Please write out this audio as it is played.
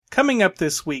Coming up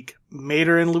this week,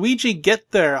 Mater and Luigi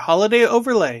get their holiday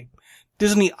overlay.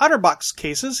 Disney Otterbox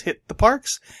cases hit the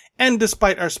parks. And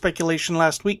despite our speculation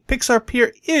last week, Pixar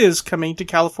Pier is coming to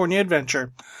California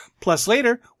Adventure. Plus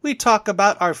later, we talk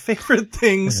about our favorite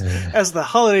things as the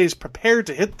holidays prepare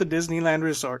to hit the Disneyland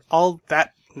Resort. All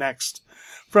that next.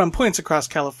 From points across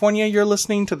California, you're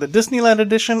listening to the Disneyland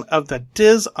edition of the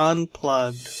Diz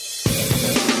Unplugged.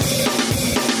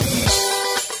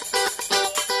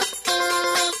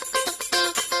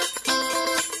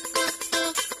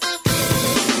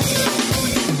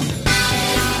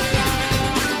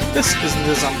 This is the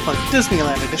Diz Unplugged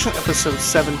Disneyland edition, episode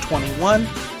 721,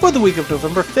 for the week of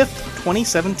November 5th,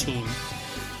 2017.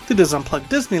 The Diz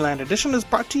Unplugged Disneyland edition is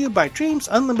brought to you by Dreams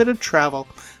Unlimited Travel,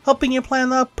 helping you plan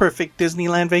the perfect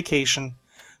Disneyland vacation.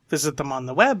 Visit them on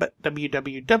the web at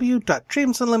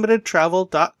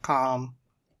www.dreamsunlimitedtravel.com.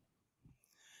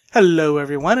 Hello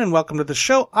everyone and welcome to the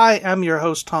show. I am your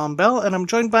host Tom Bell and I'm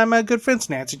joined by my good friends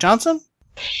Nancy Johnson.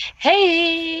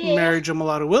 Hey! Mary Jo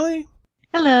Mulatto Willie.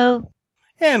 Hello.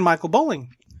 And Michael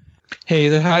Bowling. Hey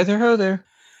there, hi there, ho there.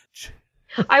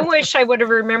 I wish I would have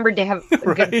remembered to have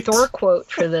a good Thor quote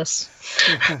for this.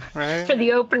 Right? For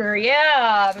the opener.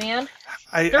 Yeah, man.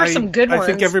 There are some good ones. I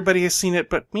think everybody has seen it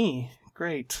but me.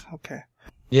 Great. Okay.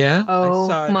 Yeah? Oh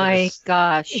my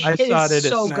gosh. I saw it at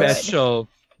so a special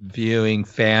viewing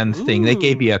fan thing. They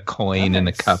gave you a coin and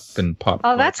a cup and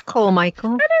popcorn. Oh, that's cool,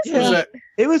 Michael. That is neat.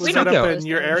 It was that up in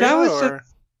your area?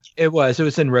 It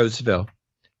was in Roseville.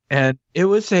 And it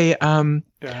was the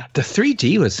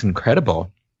 3D was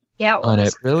incredible. Yeah, it was. On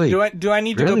it, really. Do I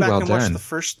need to really go back well and watch done. the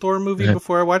first Thor movie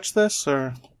before I watch this,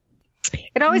 or?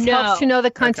 It always helps to know the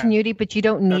continuity, but you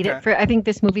don't need it for. I think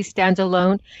this movie stands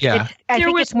alone. Yeah, I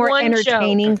think it's more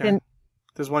entertaining than.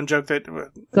 There's one joke that.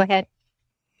 Go ahead.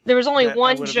 There was only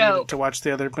one joke to watch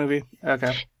the other movie.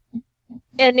 Okay.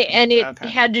 And it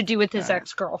had to do with his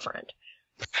ex-girlfriend.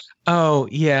 Oh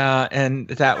yeah, and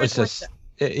that was just.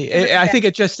 I think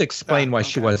it just explained why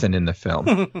she wasn't in the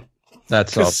film.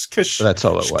 That's all. That's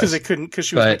all it was. Because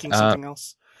she was making something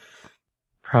else.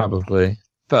 Probably,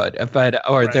 but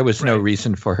there was no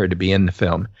reason for her to be in the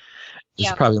film.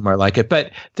 It's probably more like it.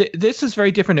 But this is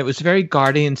very different. It was very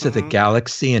Guardians of the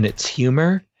Galaxy in its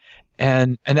humor,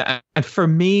 and for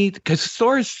me, because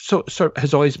Thor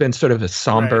has always been sort of a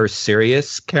somber,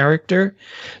 serious character,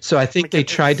 so I think they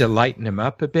tried to lighten him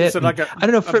up a bit. I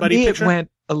don't know. For me, it went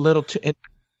a little too.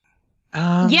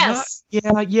 Yes.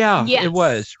 Yeah. It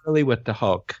was really with the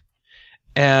Hulk,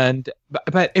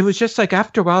 but it was just like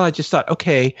after a while, I just thought,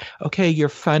 okay, you're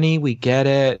funny, we get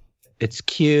it, it's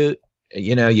cute,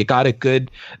 you got a good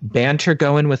banter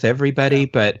going with everybody,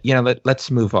 but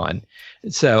let's move on.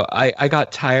 So I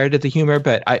got tired of the humor,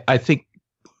 but I think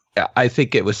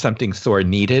it was something Thor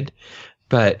needed.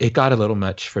 But it got a little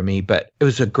much for me. But it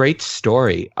was a great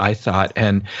story, I thought,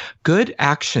 and good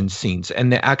action scenes.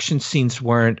 And the action scenes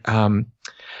weren't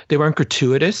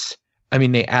gratuitous. I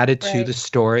mean, they added to the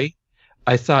story.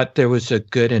 I thought there was a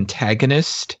good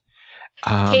antagonist.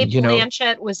 Kate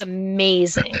Blanchett was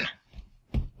amazing.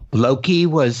 Loki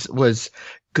was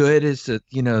good as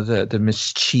the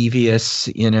mischievous,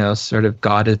 sort of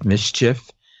god of mischief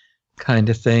kind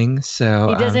of thing. So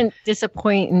he doesn't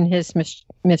disappoint in his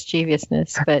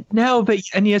mischievousness, but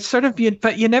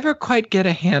but you never quite get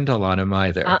a handle on him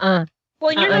either.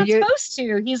 Well, you're not supposed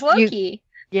to. He's Loki.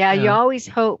 You always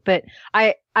hope, but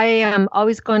I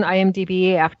always go on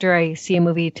IMDb after I see a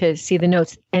movie to see the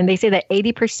notes, and they say that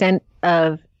 80%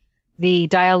 of the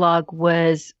dialogue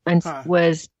was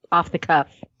off the cuff.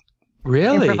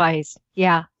 Really? Improvised.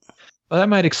 Yeah. Well, that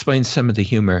might explain some of the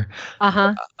humor.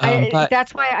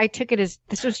 That's why I took it as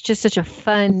this was just such a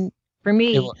fun, for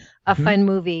me, fun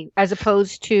movie, as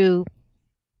opposed to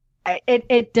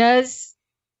it does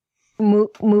move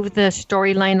the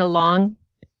storyline along.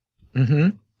 Mm-hmm.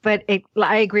 But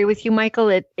I agree with you, Michael.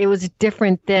 It was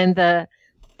different than the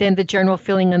general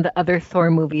feeling on the other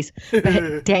Thor movies.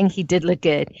 But dang, he did look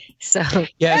good. So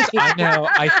yes, I know.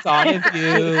 I thought of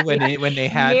you when they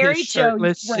had Mary his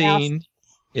shirtless scene.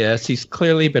 Yes, he's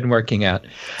clearly been working out.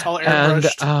 It's all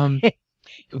airbrushed.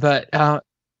 But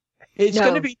it's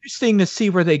going to be interesting to see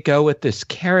where they go with this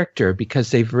character,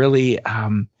 because they've really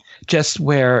just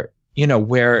where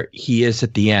he is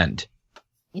at the end.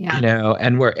 Yeah.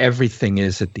 And where everything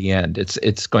is at the end.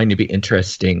 It's going to be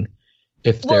interesting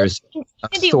if there's a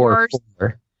Thor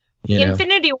 4.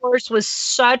 Infinity Wars was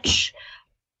such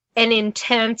an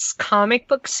intense comic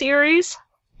book series,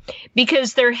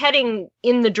 because they're heading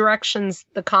in the directions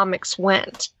the comics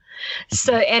went.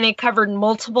 So, and it covered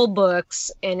multiple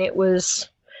books, and it was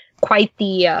quite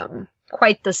the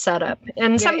setup.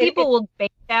 And some people will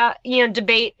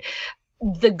debate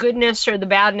the goodness or the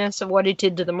badness of what it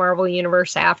did to the Marvel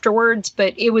Universe afterwards,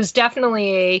 but it was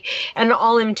definitely an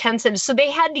all-intensive. So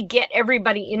they had to get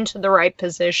everybody into the right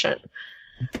position.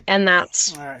 And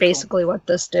that's basically what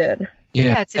this did.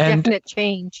 Yeah, it's a definite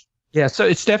change. Yeah, so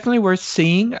it's definitely worth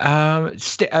seeing.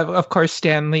 Of course,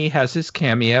 Stan Lee has his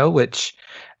cameo, which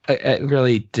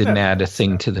really didn't add a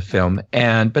thing to the film,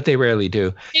 but they rarely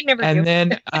do. They never and do.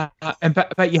 Then,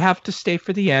 but you have to stay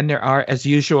for the end. There are, as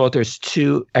usual, there's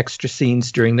 2 extra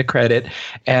scenes during the credits,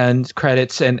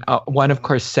 and one, of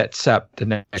course, sets up the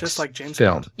next just like James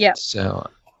film. Bond. Yeah. So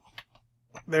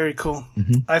very cool.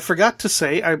 Mm-hmm. I forgot to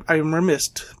say, I'm remiss.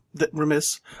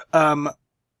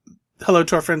 Hello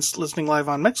to our friends listening live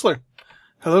on Mixlr.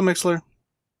 Hello, Mixlr.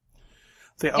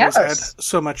 They always add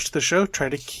so much to the show, try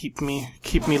to keep me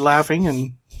laughing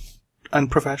and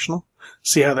unprofessional.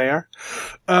 See how they are.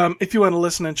 If you want to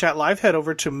listen and chat live, head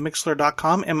over to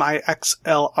Mixlr.com,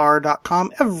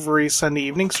 MIXLR.com, every Sunday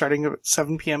evening, starting at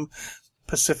 7 p.m.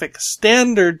 Pacific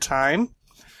Standard Time.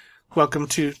 Welcome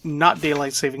to not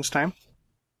Daylight Savings Time.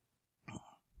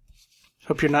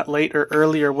 Hope you're not late or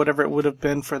early or whatever it would have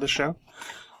been for the show.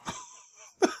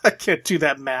 I can't do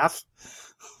that math.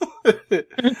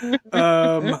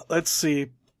 Let's see.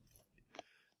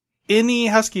 Any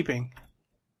housekeeping?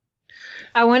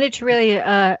 I wanted to relay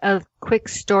a quick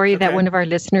story that one of our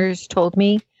listeners told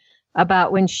me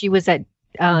about when she was at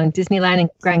Disneyland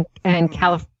and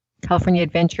California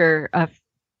Adventure a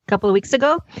couple of weeks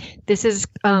ago. This is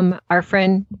our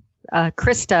friend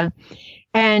Krista,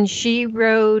 and she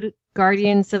rode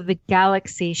Guardians of the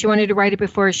Galaxy. She wanted to write it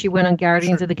before she went on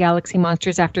Guardians of the Galaxy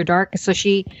Monsters After Dark. So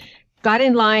she got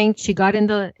in line. She got in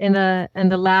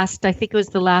the last, I think it was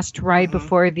the last ride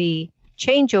before the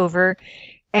changeover.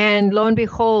 And lo and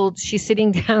behold, she's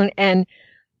sitting down, and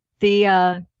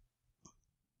the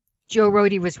Joe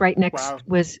Rody was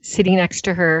was sitting next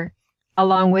to her,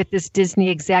 along with this Disney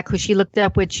exec who she looked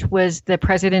up, which was the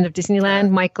president of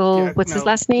Disneyland, Michael. His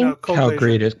last name?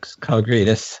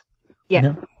 Calgridis. Yeah.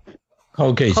 No?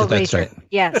 Colgate, that's right.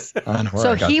 Yes.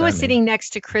 So he was sitting next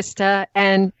to Krista,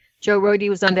 and Joe Rody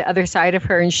was on the other side of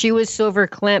her, and she was so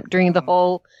verklempt during the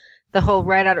whole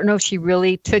ride. I don't know if she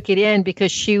really took it in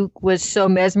because she was so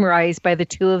mesmerized by the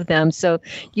two of them. So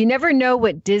you never know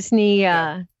what Disney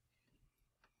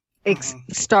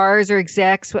stars or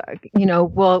execs,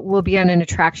 will be on an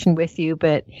attraction with you.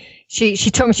 But she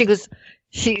told me, she goes,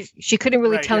 she couldn't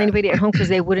really tell anybody at home because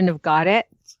they wouldn't have got it.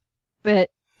 But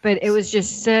it was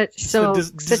just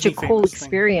such a cool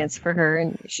experience for her,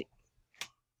 and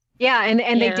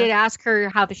they did ask her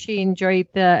how she enjoyed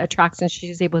the attraction. She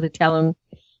was able to tell them.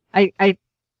 I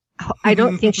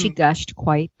don't think she gushed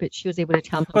quite, but she was able to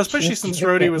tell them. Well, especially since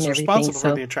Rhodey was responsible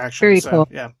for the attraction. Very cool.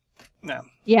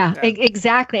 Yeah,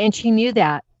 exactly, and she knew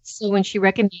that. So when she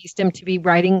recognized him to be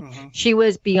writing, she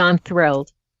was beyond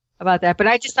thrilled about that. But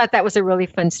I just thought that was a really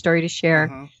fun story to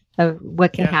share of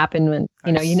what can happen when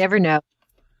you never know.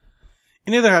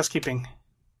 Any other housekeeping?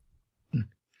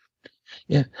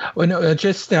 Yeah. Well, no,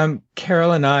 just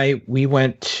Carol and I, we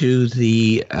went to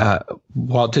the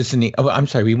Walt Disney. Oh, I'm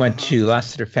sorry. We went to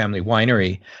Lasseter Family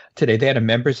Winery today. They had a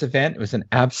members event. It was an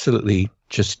absolutely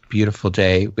just beautiful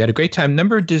day. We had a great time. A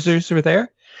number of visitors were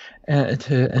there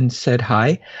and said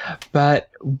hi. But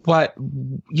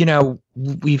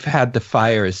we've had the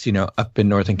fires, up in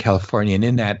Northern California, and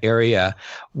in that area,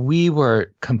 we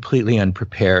were completely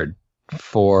unprepared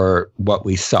for what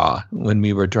we saw when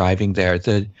we were driving there.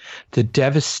 The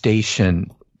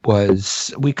devastation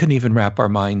was, we couldn't even wrap our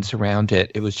minds around it.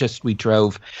 It was just, we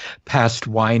drove past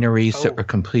wineries that were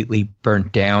completely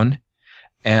burnt down,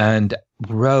 and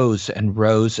rows and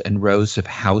rows and rows of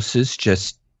houses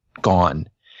just gone.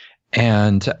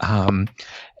 And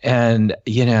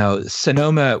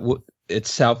Sonoma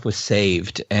itself was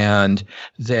saved, and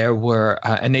there were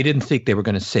and they didn't think they were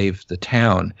going to save the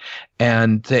town,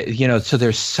 and so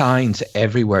there's signs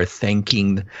everywhere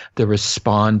thanking the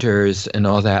responders and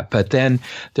all that. But then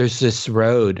there's this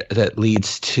road that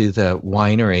leads to the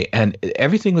winery, and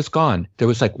everything was gone. There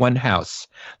was like one house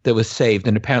that was saved,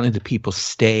 and apparently the people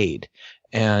stayed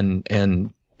and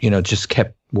just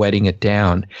kept wetting it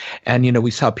down. And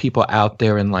we saw people out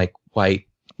there in like white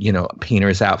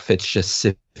painters outfits just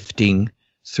sifting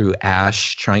through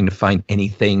ash, trying to find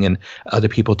anything, and other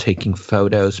people taking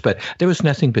photos. But there was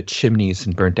nothing but chimneys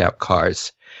and burnt out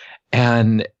cars.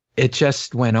 And it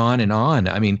just went on and on.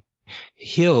 I mean,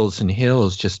 hills and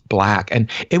hills just black. And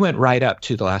it went right up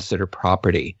to the Lasseter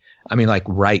property. I mean, like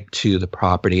right to the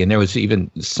property. And there was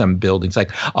even some buildings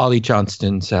like Ollie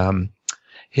Johnston's,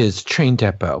 his train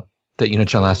depot that,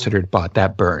 John Lasseter had bought,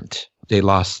 that burnt. They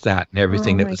lost that and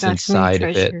everything that was inside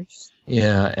of it.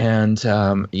 Yeah, and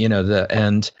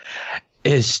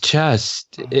it's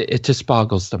just it just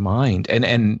boggles the mind,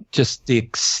 and just the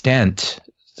extent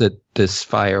that this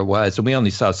fire was, and we only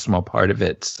saw a small part of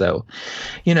it. So,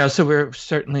 so we're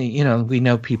certainly, we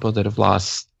know people that have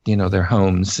lost, their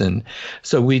homes, and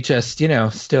so we just,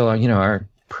 still, our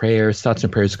thoughts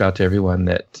and prayers go out to everyone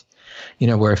that,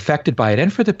 were affected by it,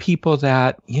 and for the people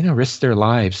that, risked their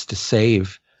lives to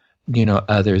save,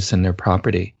 others and their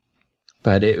property.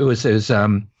 But it was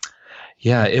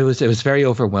very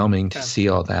overwhelming to see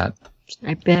all that.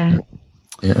 I bet.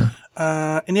 Yeah.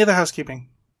 Any other housekeeping?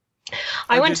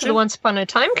 I went to the Once Upon a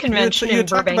Time convention in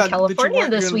Burbank, California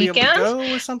this weekend. Go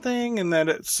or something, and that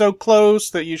it's so close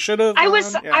that you should have.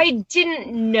 I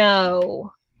didn't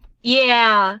know.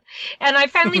 Yeah, and I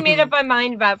finally made up my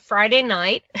mind about Friday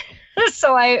night.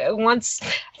 So once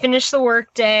finished the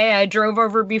work day, I drove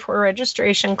over before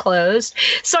registration closed.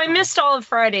 So I missed all of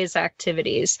Friday's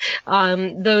activities.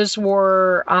 Those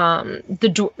were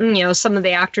some of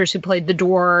the actors who played the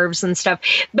dwarves and stuff.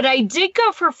 But I did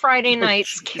go for Friday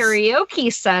night's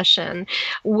karaoke session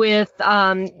with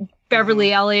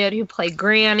Beverly Elliott, who played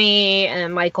Granny,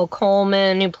 and Michael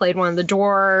Coleman, who played one of the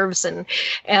dwarves,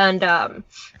 and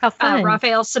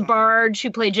Raphael Sabarge, who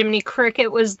played Jiminy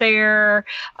Cricket, was there,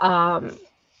 and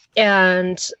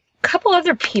a couple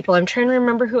other people. I'm trying to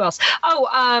remember who else.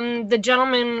 The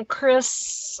gentleman,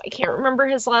 Chris, I can't remember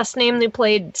his last name, they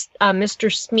played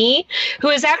Mr. Smee, who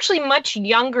is actually much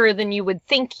younger than you would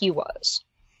think he was,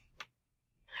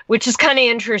 which is kind of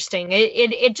interesting.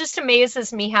 It just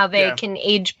amazes me how they can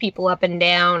age people up and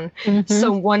down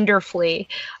so wonderfully.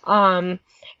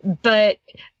 But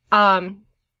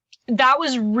that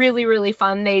was really, really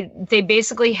fun. They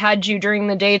basically had you during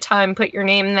the daytime put your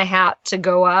name in the hat to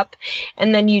go up,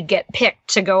 and then you'd get picked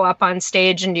to go up on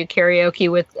stage and do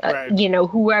karaoke with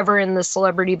whoever in the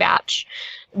celebrity batch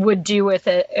would do with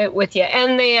you.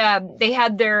 And they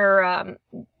had their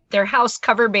house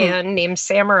cover band named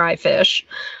Samurai Fish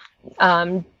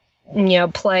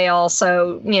play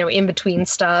also, in between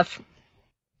stuff.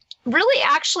 Really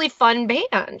actually fun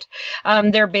band.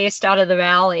 They're based out of the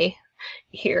Valley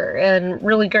here, and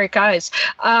really great guys.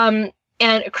 And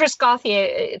Chris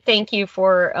Gauthier, thank you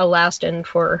for Alaston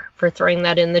for throwing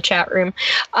that in the chat room.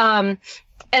 And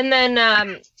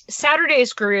then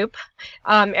Saturday's group,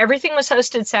 everything was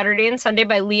hosted Saturday and Sunday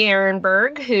by Lee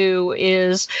Ehrenberg, who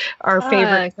is our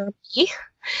favorite.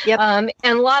 Yep.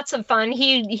 And lots of fun.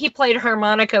 He played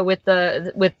harmonica with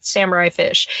Samurai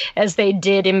Fish, as they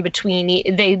did in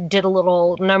between. They did a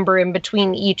little number in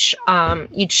between each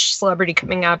celebrity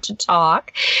coming out to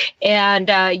talk. And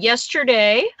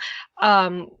yesterday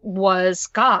was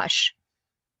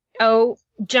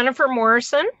Jennifer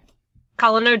Morrison,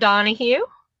 Colin O'Donoghue,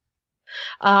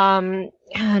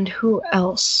 and who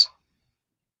else?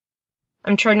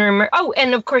 I'm trying to remember. Oh,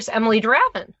 and of course Emily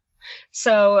Dravin.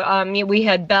 So we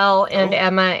had Belle and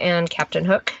Emma and Captain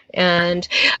Hook, and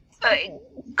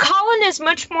Colin is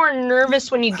much more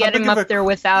nervous when you get him up there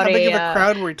without how big of a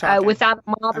crowd were we talking? Without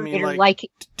a moderator, like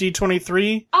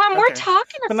D23. We're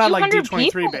talking a but not few like hundred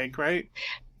D23 people. big, right?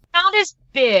 Not as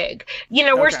big.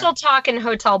 We're still talking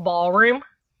hotel ballroom,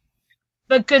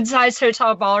 but good sized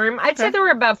hotel ballroom. I'd say there were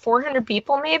about 400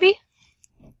 people, maybe.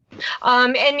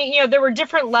 And there were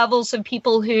different levels of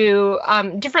people who,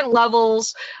 different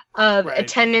levels of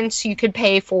attendance you could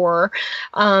pay for.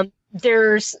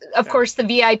 There's, of course, the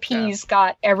VIPs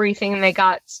got everything. They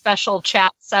got special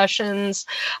chat sessions.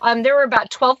 There were about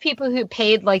 12 people who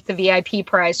paid like the VIP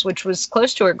price, which was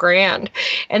close to $1,000.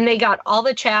 And they got all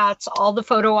the chats, all the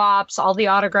photo ops, all the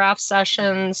autograph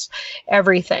sessions,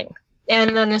 everything.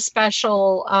 And then a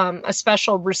special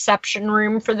reception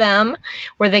room for them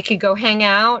where they could go hang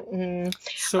out, and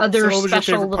other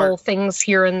special little things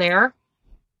here and there.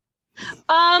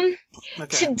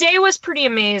 Today was pretty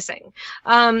amazing.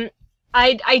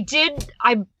 I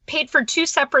paid for two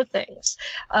separate things.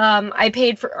 I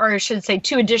paid for, or I should say,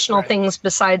 two additional things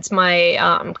besides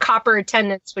my copper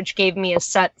attendance, which gave me a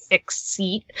set fixed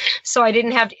seat. So I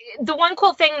didn't have to, the one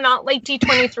cool thing, not like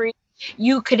D23,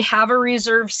 you could have a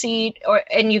reserve seat,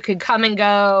 and you could come and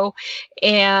go,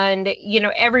 and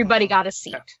everybody got a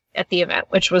seat at the event,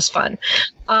 which was fun.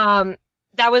 That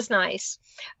was nice.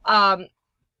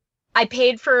 I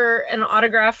paid for an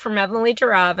autograph from Emily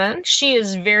Dravin. She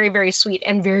is very, very sweet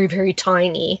and very, very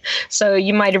tiny. So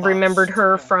you might have remembered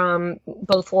her from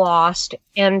both Lost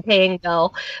and Playing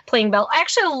Belle.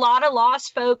 Actually, a lot of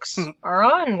Lost folks are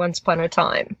on Once Upon a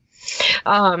Time.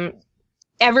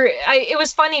 It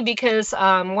was funny because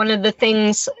one of the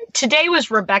things today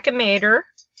was Rebecca Mader,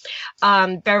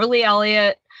 Beverly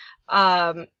Elliott,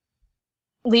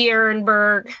 Lee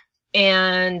Ehrenberg,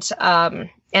 and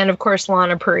of course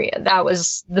Lana Parrilla. That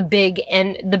was the big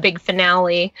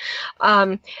finale.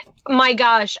 My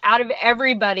gosh, out of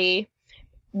everybody,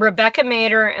 Rebecca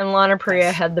Mader and Lana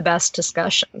Parrilla had the best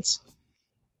discussions.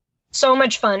 So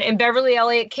much fun. And Beverly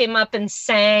Elliott came up and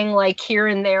sang like here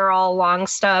and there, all long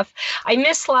stuff. I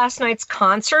missed last night's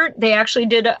concert. They actually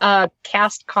did a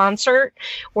cast concert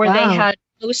where they had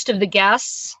most of the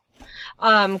guests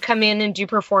come in and do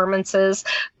performances.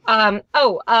 Gil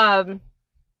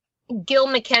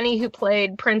McKinney, who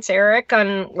played Prince Eric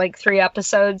on like 3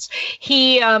 episodes,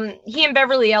 he and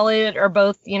Beverly Elliott are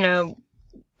both,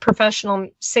 professional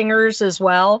singers as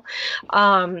well.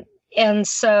 And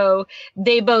so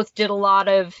they both did a lot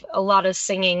of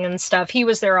singing and stuff. He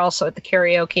was there also at the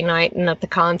karaoke night and at the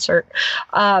concert.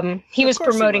 He was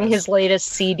promoting his latest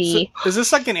CD. So is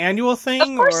this like an annual thing? Of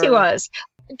course he was.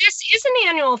 This is an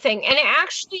annual thing, and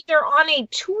actually they're on a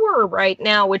tour right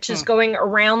now, which is going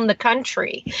around the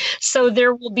country. So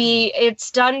there will be,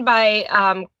 it's done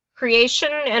by Creation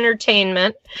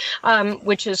Entertainment,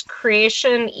 which is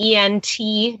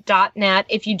creationent.net.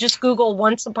 If you just Google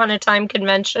Once Upon a Time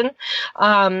Convention,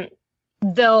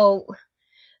 they'll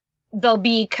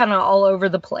be kind of all over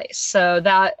the place. So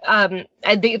that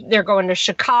they're going to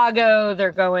Chicago,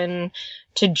 they're going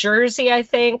to Jersey, I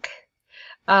think.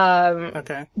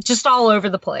 Just all over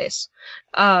the place.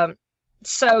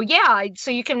 So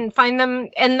you can find them,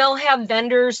 and they'll have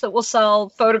vendors that will sell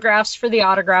photographs for the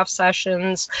autograph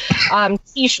sessions,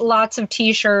 lots of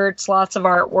t-shirts, lots of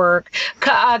artwork.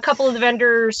 A couple of the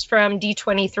vendors from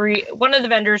D23, one of the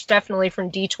vendors definitely from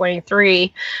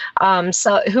D23,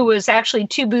 who was actually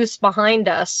 2 booths behind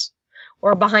us,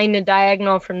 or behind a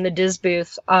diagonal from the Diz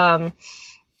booth,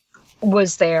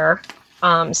 was there,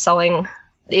 selling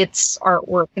its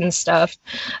artwork and stuff.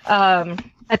 I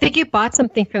think you bought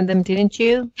something from them, didn't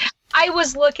you? I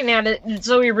was looking at it.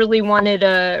 Zoe really wanted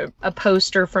a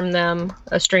poster from them,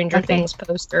 a Stranger Things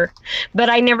poster, but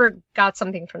I never got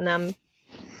something from them.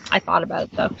 I thought about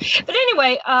it though. But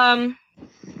anyway, other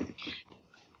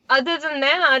than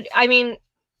that, I mean,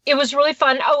 it was really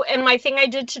fun. Oh, and my thing I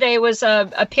did today was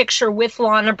a picture with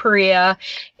Lana Parrilla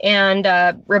and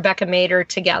Rebecca Mader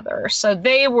together. So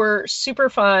they were super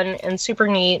fun and super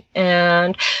neat.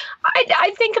 And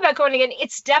I think about going again.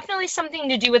 It's definitely something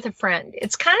to do with a friend.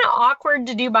 It's kind of awkward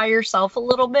to do by yourself a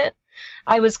little bit.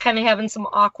 I was kind of having some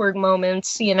awkward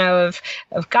moments, of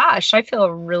gosh, I feel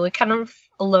really kind of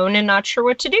alone and not sure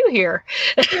what to do here.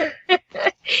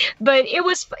 But it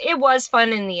was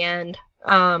fun in the end.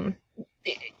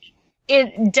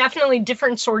 It definitely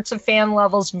different sorts of fan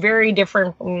levels, very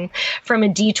different from a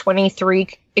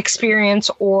D23 experience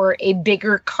or a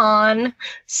bigger con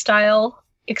style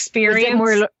experience.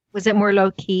 Was it more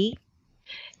low key?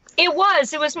 It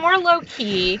was more low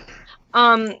key.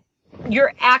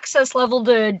 Your access level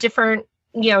to different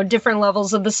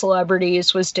levels of the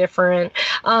celebrities was different.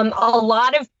 A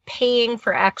lot of paying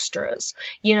for extras.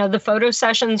 The photo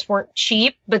sessions weren't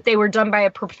cheap, but they were done by a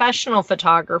professional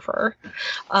photographer.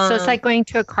 So it's like going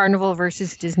to a carnival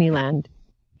versus Disneyland.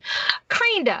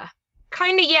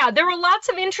 Kinda, yeah. There were lots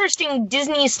of interesting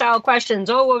Disney-style questions.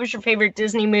 Oh, what was your favorite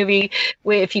Disney movie?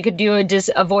 If you could do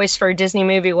a voice for a Disney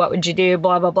movie, what would you do?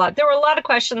 Blah, blah, blah. There were a lot of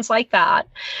questions like that.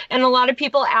 And a lot of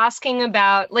people asking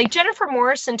about, like Jennifer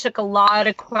Morrison took a lot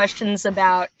of questions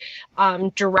about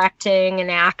directing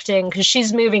and acting, because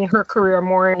she's moving her career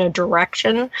more in a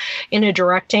directing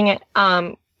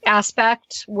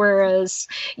aspect, whereas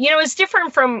it's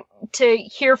different to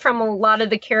hear from a lot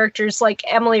of the characters. Like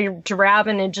Emily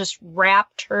Drabin had just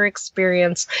wrapped her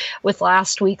experience with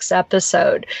last week's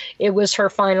episode. It was her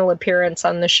final appearance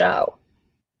on the show,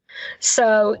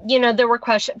 so there were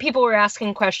people were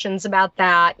asking questions about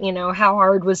that. How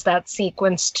hard was that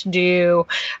sequence to do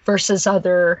versus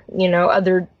other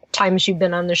times you've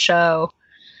been on the show.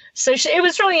 So it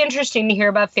was really interesting to hear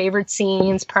about favorite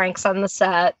scenes, pranks on the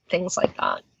set, things like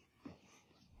that.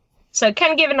 So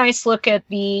kind of give a nice look at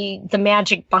the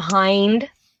magic behind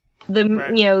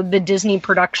the Disney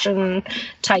production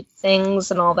type things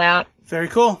and all that. Very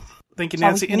cool. Thank you,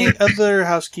 Nancy. Any other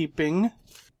housekeeping?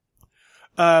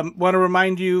 Want to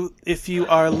remind you, if you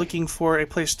are looking for a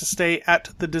place to stay at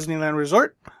the Disneyland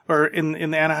Resort or in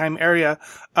the Anaheim area,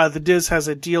 the Diz has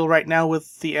a deal right now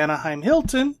with the Anaheim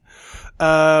Hilton,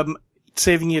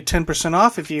 saving you 10%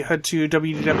 off. If you head to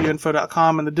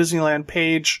www.info.com and the Disneyland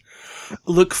page,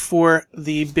 look for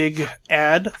the big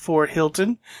ad for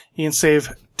Hilton. You can save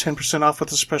 10% off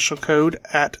with a special code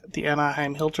at the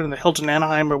Anaheim Hilton, the Hilton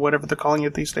Anaheim, or whatever they're calling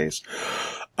it these days.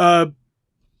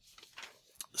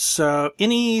 So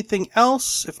anything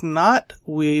else? If not,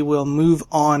 we will move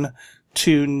on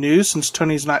to news. Since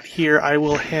Tony's not here, I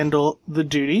will handle the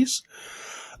duties.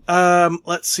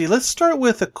 Let's see. Let's start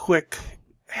with a quick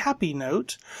happy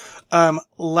note.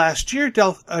 Last year,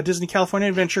 Disney California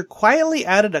Adventure quietly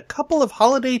added a couple of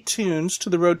holiday tunes to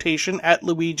the rotation at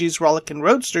Luigi's Rollickin'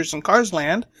 Roadsters in Cars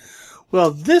Land.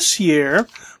 Well, this year,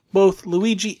 both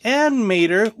Luigi and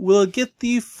Mater will get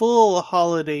the full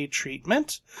holiday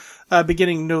treatment.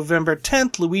 Beginning November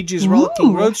 10th, Luigi's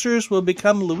Rollicking Roadsters will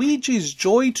become Luigi's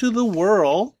Joy to the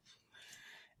Whirl.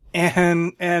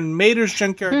 And Mater's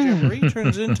Junkyard Jamboree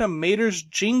turns into Mater's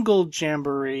Jingle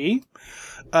Jamboree.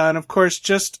 And of course,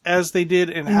 just as they did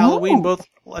in Halloween, both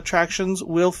attractions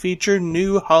will feature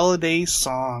new holiday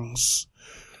songs.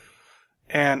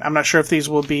 And I'm not sure if these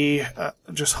will be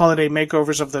just holiday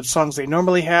makeovers of the songs they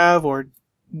normally have or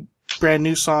brand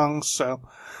new songs. So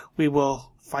we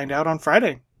will find out on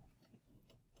Friday.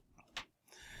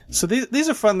 So these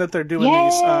are fun that they're doing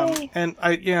these. And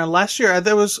last year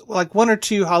there was like one or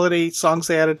two holiday songs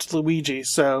they added to Luigi.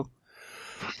 So,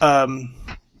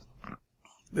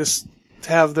 this to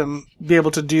have them be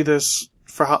able to do this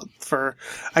for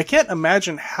I can't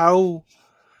imagine how.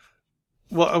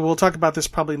 Well, we'll talk about this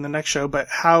probably in the next show, but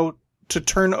how to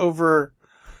turn over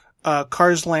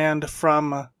Cars Land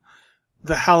from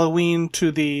the Halloween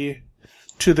to the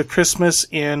Christmas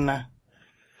in.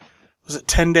 Was it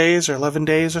 10 days or 11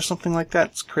 days or something like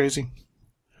that? It's crazy.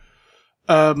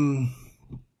 All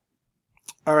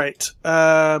right.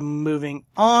 Moving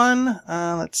on.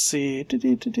 Let's see.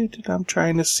 I'm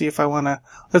trying to see if I want to.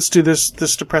 Let's do this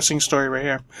depressing story right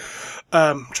here.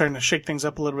 Trying to shake things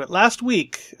up a little bit. Last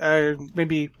week,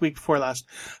 maybe week before last,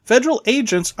 federal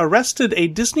agents arrested a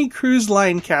Disney Cruise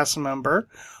Line cast member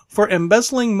for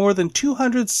embezzling more than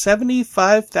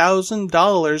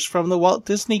 $275,000 from the Walt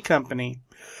Disney Company.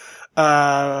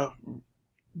 The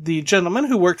gentleman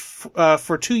who worked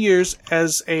for 2 years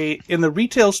in the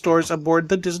retail stores aboard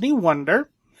the Disney Wonder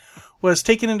was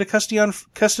taken into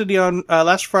custody on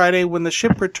last Friday when the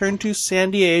ship returned to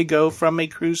San Diego from a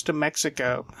cruise to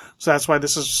Mexico. So that's why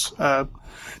this is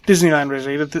Disneyland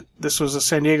related. This was a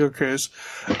San Diego cruise.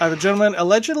 The gentleman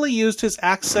allegedly used his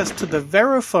access to the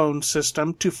Verifone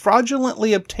system to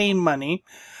fraudulently obtain money,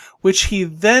 which he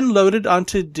then loaded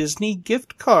onto Disney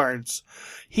gift cards.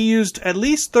 He used at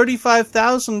least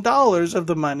 $35,000 of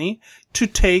the money to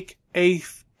take a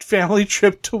family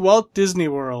trip to Walt Disney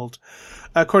World.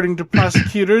 According to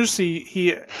prosecutors,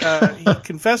 he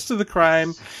confessed to the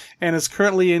crime and is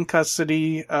currently in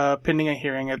custody, pending a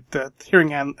hearing. The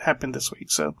hearing happened this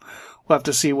week, so we'll have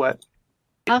to see what.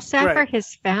 How sad for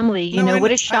his family!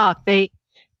 What a shock!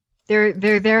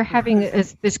 They're having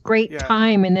this great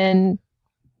time, and then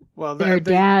their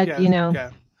dad,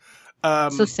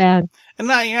 so sad.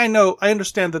 And I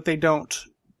understand that they don't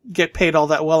get paid all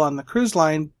that well on the cruise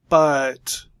line,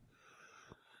 but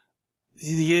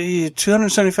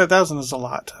 $275,000 is a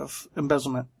lot of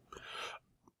embezzlement.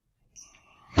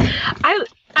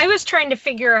 I was trying to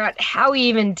figure out how he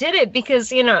even did it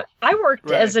because, I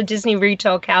worked as a Disney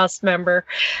retail cast member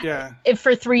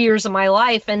for 3 years of my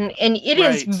life, and it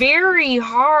is very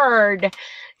hard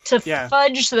to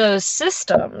fudge those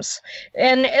systems,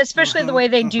 and especially the way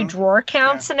they do drawer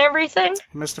counts and everything.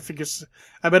 Must have figured.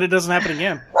 I bet it doesn't happen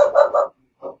again.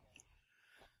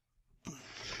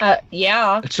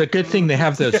 Yeah. It's a good thing they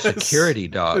have those security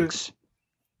dogs.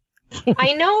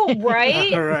 I know,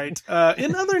 right? All right.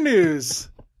 In other news.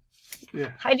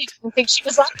 Yeah. I didn't think she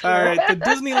was up here. All right. The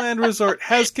Disneyland Resort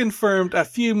has confirmed a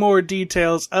few more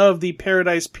details of the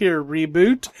Paradise Pier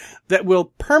reboot that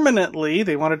will permanently,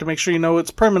 they wanted to make sure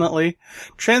it's permanently,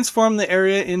 transform the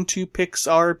area into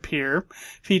Pixar Pier,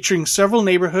 featuring several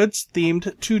neighborhoods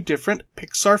themed to different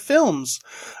Pixar films.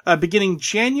 Beginning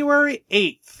January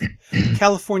 8th,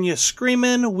 California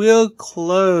Screamin' will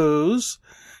close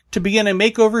to begin a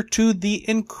makeover to the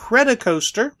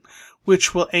Incredicoaster,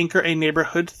 which will anchor a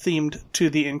neighborhood themed to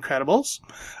The Incredibles.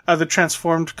 The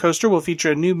transformed coaster will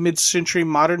feature a new mid-century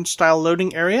modern-style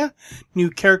loading area,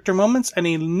 new character moments, and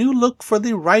a new look for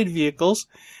the ride vehicles,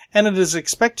 and it is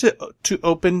expected to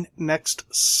open next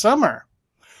summer.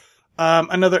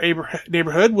 Another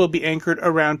neighborhood will be anchored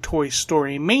around Toy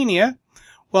Story Mania,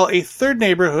 while a third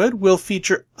neighborhood will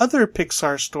feature other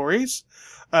Pixar stories,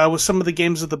 with some of the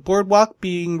games of the boardwalk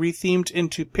being rethemed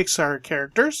into Pixar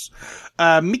characters.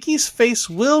 Mickey's face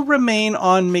will remain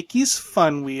on Mickey's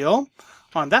Fun Wheel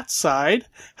on that side.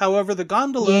 However, the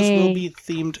gondolas will be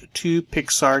themed to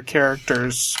Pixar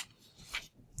characters.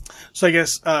 So I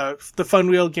guess the Fun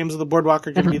Wheel, Games of the Boardwalk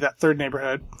are going to be that third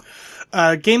neighborhood.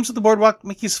 Games of the Boardwalk,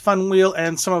 Mickey's Fun Wheel,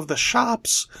 and some of the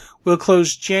shops will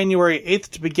close January 8th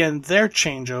to begin their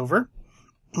changeover.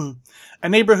 A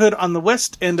neighborhood on the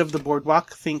west end of the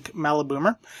boardwalk, think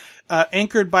Maliboomer,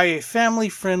 anchored by a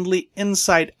family-friendly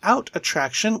inside-out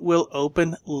attraction, will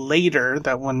open later.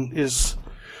 That one is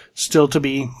still to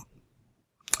be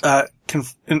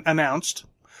announced.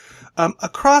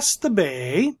 Across the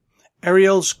bay,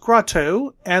 Ariel's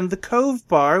Grotto and the Cove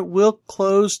Bar will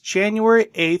close January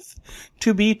 8th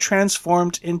to be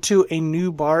transformed into a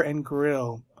new bar and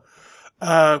grill.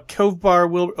 Cove Bar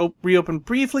will reopen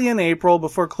briefly in April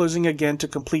before closing again to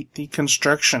complete the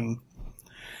construction.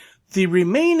 The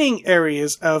remaining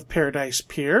areas of Paradise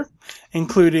Pier,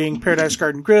 including Paradise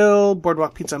Garden Grill,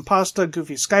 Boardwalk Pizza and Pasta,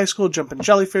 Goofy Sky School, Jumpin'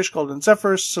 Jellyfish, Golden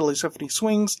Zephyr, Silly Symphony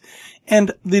Swings,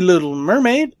 and The Little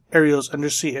Mermaid, Ariel's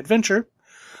Undersea Adventure,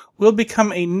 will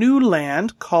become a new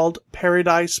land called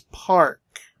Paradise Park.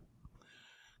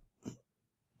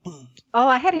 Oh,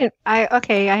 I had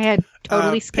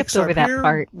totally skipped Pixar over that Pier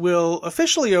part. Will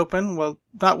officially open, well,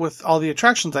 not with all the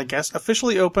attractions, I guess,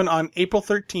 officially open on April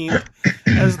 13th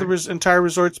as the entire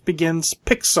resort begins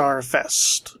Pixar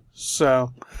Fest.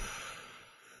 So.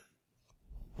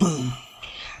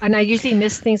 And I usually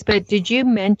miss things, but did you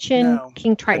mention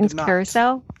King Triton's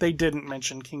Carousel? They didn't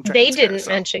mention King Triton's Carousel. They didn't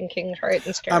mention King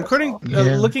Triton's Carousel.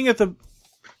 Looking at the...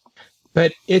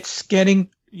 But it's getting...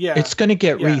 Yeah. It's going to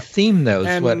get rethemed, though,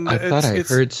 is what I thought I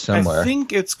heard somewhere. I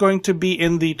think it's going to be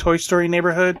in the Toy Story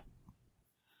neighborhood.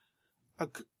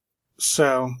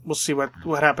 So, we'll see what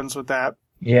happens with that.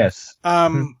 Yes.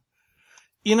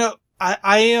 You know,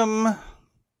 I'm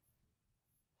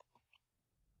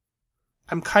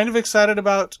kind of excited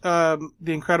about the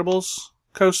Incredibles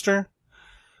coaster,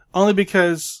 only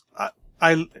because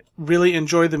I really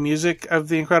enjoy the music of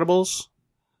the Incredibles.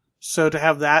 So to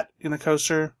have that in the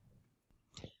coaster...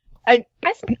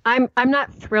 I'm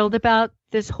not thrilled about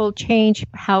this whole change.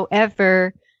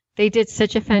 However, they did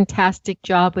such a fantastic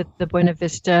job with the Buena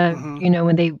Vista,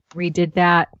 when they redid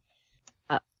that.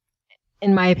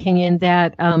 In my opinion,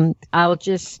 that I'll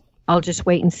just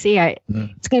wait and see.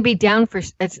 It's going to be down for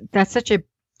that's such a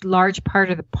large part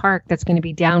of the park that's going to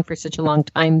be down for such a long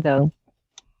time, though.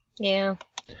 Yeah.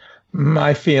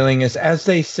 My feeling is, as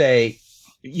they say,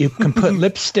 you can put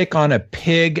lipstick on a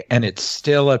pig, and it's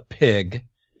still a pig.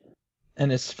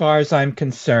 And as far as I'm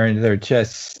concerned, they're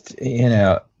just,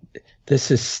 this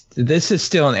is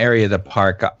still an area of the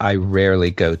park I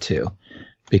rarely go to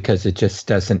because it just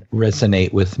doesn't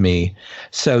resonate with me.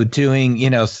 So doing,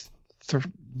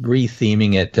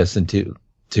 retheming it doesn't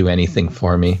do anything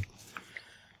for me.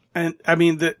 And I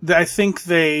mean, I think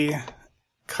they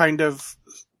kind of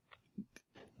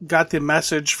got the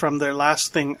message from their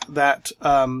last thing that,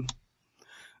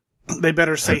 they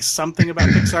better say something about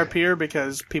Pixar Pier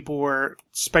because people were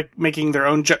making their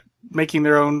own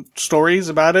stories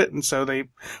about it, and so they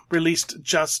released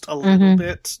just a little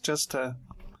bit, just to.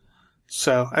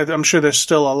 So I'm sure there's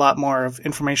still a lot more of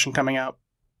information coming out.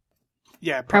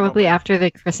 Yeah, probably after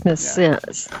the Christmas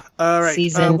All right.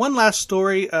 season. One last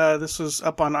story. This is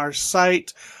up on our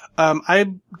site.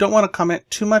 I don't want to comment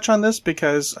too much on this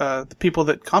because the people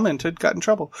that commented got in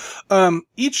trouble.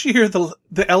 Each year, the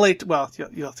LA,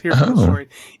 you'll hear from the story.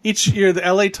 Each year, the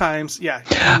LA Times, you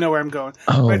know where I'm going,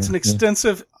 writes an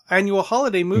extensive annual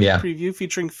holiday movie preview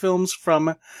featuring films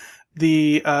from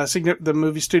the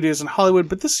movie studios in Hollywood.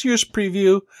 But this year's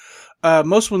preview,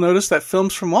 most will notice that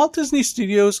films from Walt Disney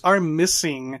Studios are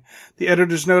missing. The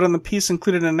editor's note on the piece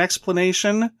included an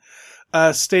explanation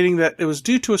stating that it was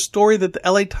due to a story that the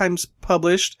LA Times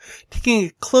published, taking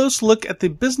a close look at the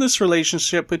business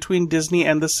relationship between Disney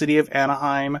and the city of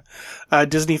Anaheim.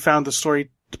 Disney found the story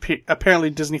to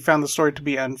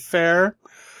be unfair.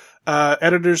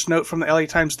 Editor's note from the LA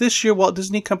Times: this year, Walt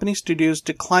Disney Company Studios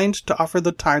declined to offer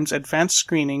the Times advanced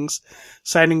screenings,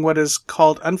 citing what is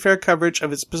called unfair coverage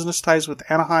of its business ties with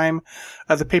Anaheim.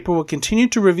 The paper will continue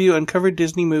to review and cover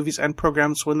Disney movies and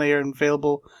programs when they are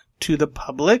available to the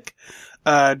public.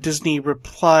 Disney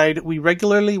replied, "We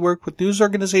regularly work with news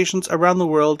organizations around the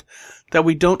world that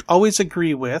we don't always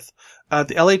agree with.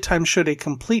 The LA Times showed a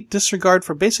complete disregard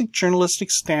for basic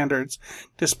journalistic standards.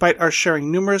 Despite our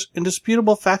sharing numerous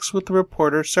indisputable facts with the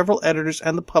reporter, several editors,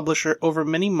 and the publisher over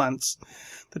many months,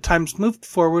 the Times moved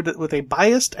forward with a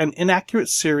biased and inaccurate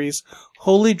series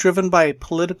wholly driven by a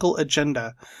political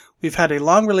agenda. We've had a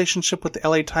long relationship with the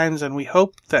LA Times, and we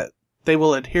hope that they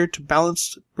will adhere to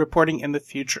balanced reporting in the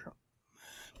future."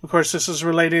 Of course, this is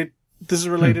related. It's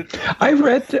related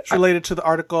to the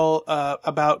article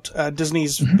about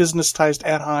Disney's business ties to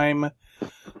Anaheim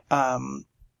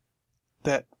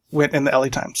that went in the LA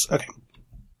Times. Okay.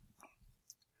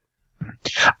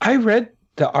 I read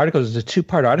the article. It was a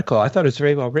 2-part article. I thought it was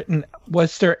very well written.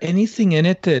 Was there anything in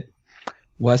it that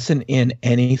wasn't in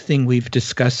anything we've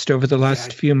discussed over the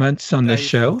last few months on the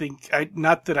show?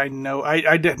 Not that I know.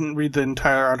 I didn't read the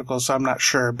entire article, so I'm not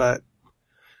sure. But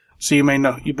so you may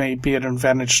know. You may be at an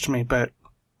advantage to me, but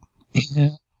yeah.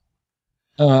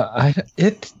 I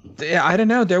don't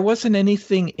know. There wasn't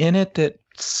anything in it that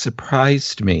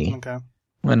surprised me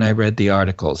when I read the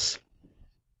articles.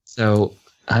 So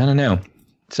I don't know.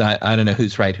 So I don't know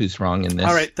who's right, who's wrong in this.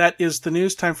 All right, that is the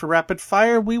news. Time for rapid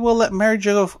fire. We will let Mary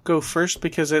Jo go first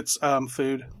because it's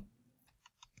food.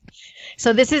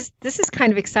 So this is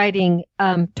kind of exciting.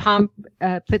 Tom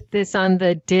put this on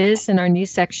the Diz in our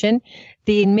news section.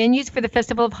 The menus for the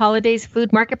Festival of Holidays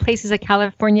food marketplaces at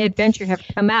California Adventure have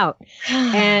come out,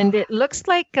 and it looks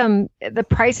like the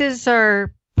prices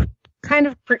are kind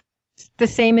of the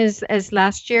same as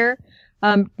last year.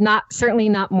 Certainly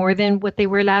not more than what they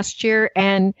were last year,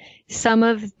 and some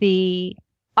of the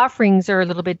offerings are a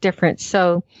little bit different.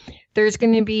 So there's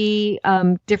going to be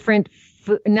different.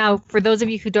 Now, for those of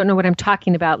you who don't know what I'm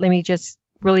talking about, let me just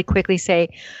really quickly say,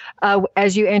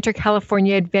 as you enter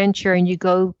California Adventure and you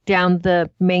go down the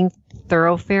main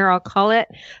thoroughfare, I'll call it,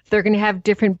 they're going to have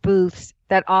different booths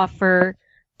that offer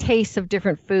tastes of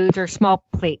different foods or small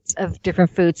plates of different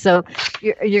foods. So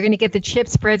you're going to get the chip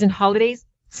spreads and holiday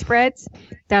spreads.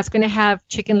 That's going to have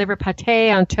chicken liver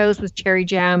pate on toast with cherry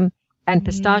jam and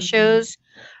pistachios,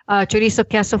 chorizo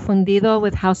queso fundido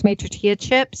with house-made tortilla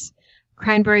chips,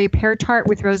 cranberry pear tart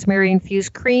with rosemary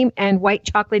infused cream, and white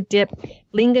chocolate dip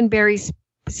lingonberry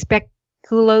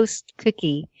speculoos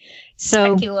cookie.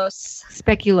 So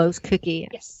speculoos cookie.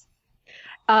 Yes.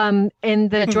 And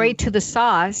the joy to the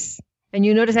sauce, and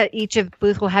you notice that each of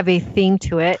booth will have a theme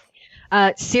to it.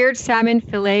 Seared salmon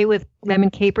fillet with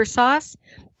lemon caper sauce,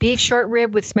 beef short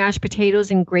rib with smashed potatoes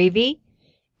and gravy.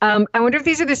 I wonder if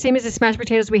these are the same as the smashed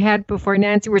potatoes we had before,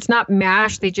 Nancy, where it's not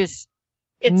mashed, they just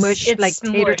mush like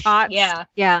tater tots. Yeah.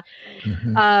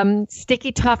 Mm-hmm.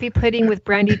 Sticky toffee pudding with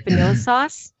brandied vanilla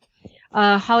sauce.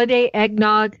 Holiday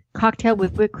eggnog cocktail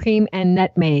with whipped cream and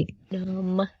nutmeg.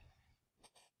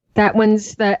 That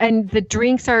one's and the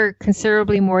drinks are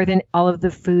considerably more than all of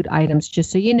the food items, just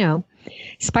so you know.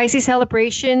 Spicy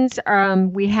celebrations.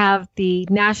 We have the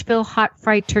Nashville hot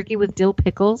fried turkey with dill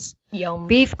pickles. Yum.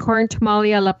 Beef corn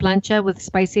tamale a la plancha with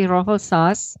spicy rojo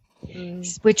sauce,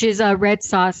 which is a red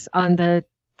sauce on the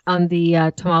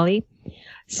tamale.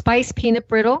 Spiced peanut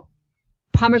brittle.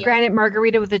 Pomegranate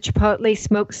margarita with a chipotle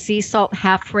smoked sea salt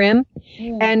half rim.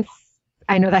 And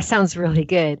I know that sounds really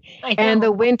good. And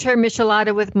the winter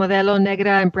michelada with modelo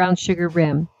negra and brown sugar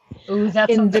rim. Ooh, that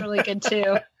sounds really good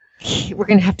too. We're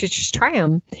going to have to just try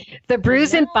them. The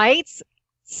brews and bites,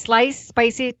 sliced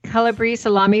spicy calabrese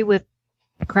salami with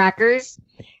crackers,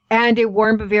 and a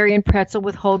warm Bavarian pretzel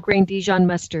with whole grain Dijon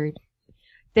mustard.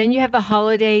 Then you have the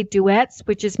holiday duets,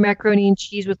 which is macaroni and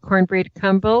cheese with cornbread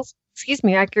crumbles.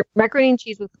 Macaroni and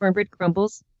cheese with cornbread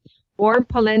crumbles, warm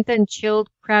polenta and chilled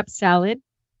crab salad,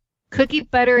 cookie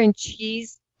butter and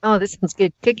cheese. Oh, this sounds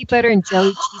good. Cookie butter and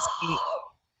jelly cheesecake.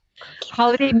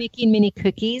 Holiday Mickey and Minnie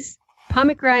cookies.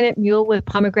 Pomegranate mule with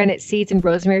pomegranate seeds and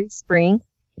rosemary spring.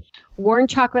 Warm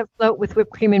chocolate float with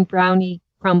whipped cream and brownie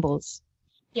crumbles.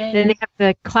 Yay. Then they have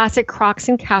the classic crocs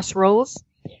and casseroles.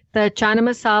 The chana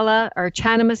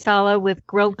masala with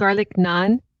grilled garlic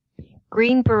naan.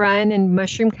 Green baran and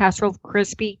mushroom casserole with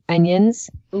crispy onions.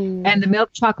 Ooh. And the milk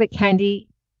chocolate candy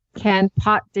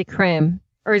pot de creme.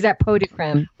 Or is that pot de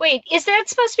creme? Wait, is that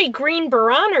supposed to be green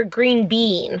baran or green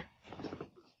bean?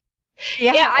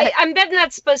 Yeah, I'm betting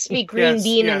that's supposed to be green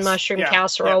bean and mushroom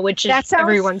casserole, which is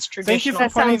everyone's traditional. Thank you for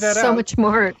pointing that out. So much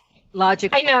more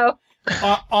logical. I know.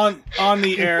 On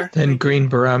the air. Then green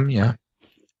baram, yeah.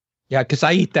 Yeah, because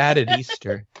I eat that at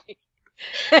Easter.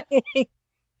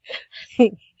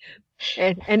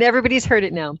 and everybody's heard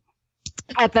it now.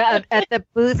 At the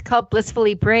booth called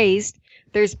Blissfully Braised,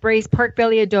 there's braised pork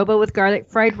belly adobo with garlic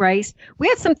fried rice. We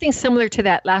had something similar to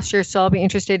that last year, so I'll be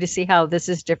interested to see how this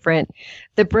is different.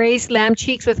 The braised lamb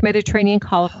cheeks with Mediterranean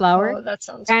cauliflower. Oh, that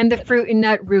sounds and good. The fruit and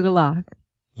nut rugula.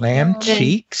 Lamb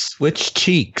cheeks? Which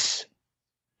cheeks?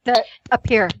 Up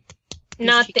here.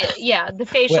 Not the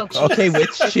facial cheeks. Okay,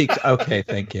 which cheeks? Okay,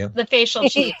 thank you. The facial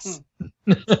cheeks.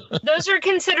 Those are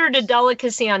considered a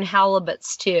delicacy on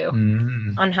halibuts too.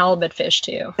 On halibut fish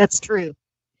too. That's true.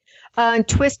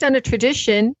 Twist on a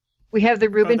tradition, we have the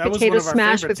Reuben potato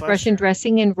smash with Russian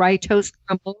dressing and rye toast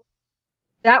crumble.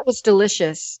 That was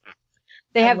delicious.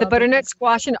 They have the butternut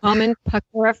squash and almond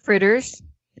pakora fritters.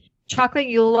 Chocolate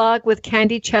Yule log with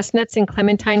candied chestnuts and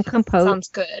clementine compote. Sounds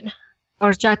good.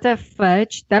 Horchata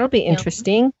fudge. That'll be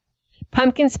interesting.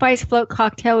 Pumpkin spice float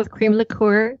cocktail with cream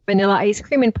liqueur, vanilla ice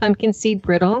cream, and pumpkin seed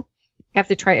brittle. have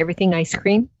to try everything ice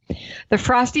cream. The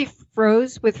Frosty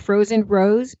Froze with frozen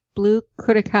rose, blue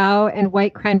curacao, and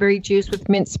white cranberry juice with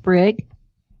mint sprig.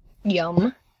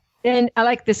 Yum. Then I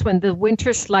like this one, the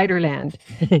Winter Sliderland.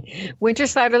 Winter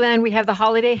Sliderland, we have the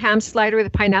holiday ham slider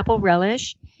with pineapple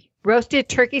relish, roasted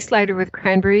turkey slider with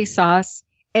cranberry sauce,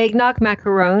 eggnog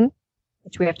macaron,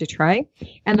 which we have to try,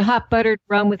 and the hot buttered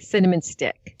rum with cinnamon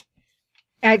stick.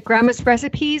 At Grandma's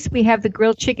Recipes, we have the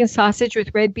grilled chicken sausage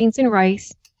with red beans and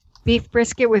rice, beef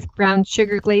brisket with brown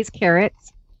sugar glazed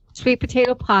carrots, sweet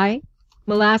potato pie,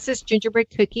 molasses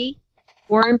gingerbread cookie,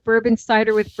 warm bourbon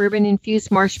cider with bourbon infused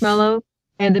marshmallow,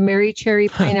 and the Mary Cherry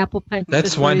Pineapple Punch.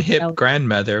 That's one hip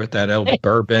grandmother with that old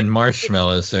bourbon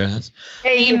marshmallows there.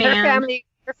 Hey,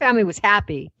 her family was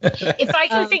happy. If I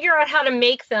can figure out how to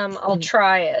make them, I'll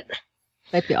try it.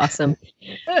 That'd be awesome.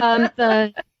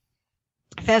 The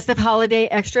Festive Holiday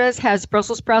Extras has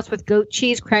Brussels sprouts with goat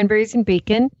cheese, cranberries, and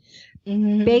bacon,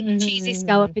 baked cheesy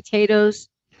scalloped potatoes,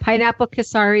 pineapple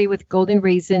casari with golden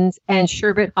raisins, and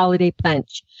sherbet holiday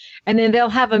punch. And then they'll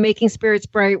have a Making Spirits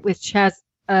Bright, which has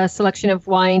a selection of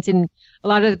wines, and a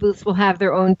lot of the booths will have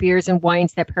their own beers and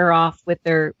wines that pair off with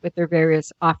their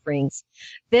various offerings.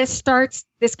 This starts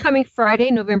this coming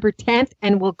Friday, November 10th,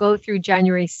 and will go through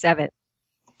January 7th.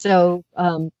 So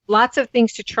lots of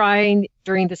things to try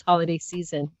during this holiday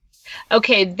season.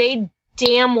 Okay, they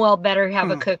damn well better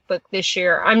have a cookbook this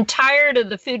year. I'm tired of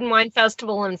the Food and Wine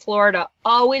Festival in Florida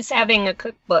always having a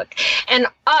cookbook, and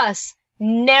us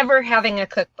never having a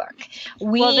cookbook.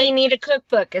 We need a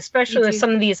cookbook, especially with some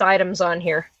of these items on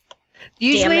here.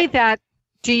 Usually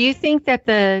do you think that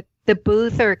the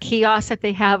booth or kiosk that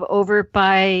they have over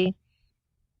by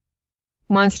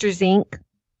Monsters Inc.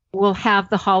 will have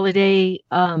the holiday,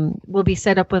 will be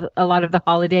set up with a lot of the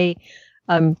holiday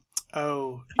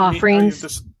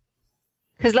offerings?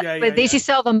 Because they used to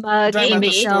sell the mugs.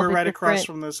 The store right across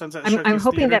from the Sunset Showcase I'm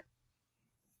hoping Theater. that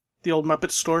the old Muppet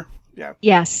store. Yeah.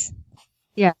 Yes.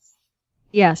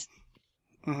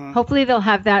 Mm-hmm. Hopefully they'll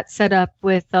have that set up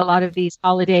with a lot of these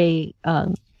holiday.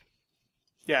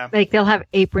 Like they'll have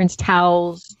aprons,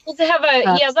 towels. Well, they have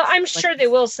I'm sure they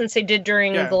will, since they did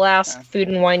during the last Food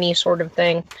and Winey sort of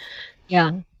thing.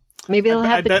 Yeah. Maybe they'll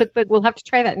have the cookbook. We'll have to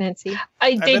try that, Nancy.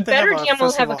 They better damn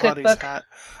well have a cookbook.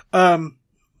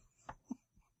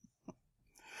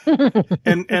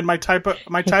 And my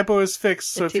typo is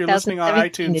fixed. So if you're listening on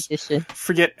iTunes,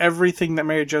 forget everything that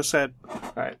Mary Jo said.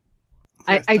 All right.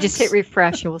 I just hit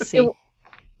refresh and we'll see.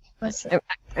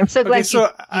 I'm so glad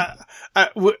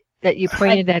that you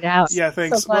pointed that out. Yeah,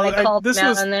 thanks. So glad I called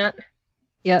out on that.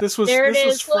 Yeah, this was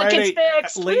Friday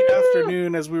late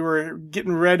afternoon as we were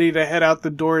getting ready to head out the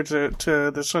door to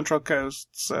the Central Coast.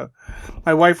 So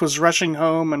my wife was rushing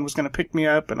home and was going to pick me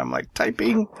up, and I'm like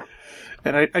typing,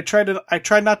 and I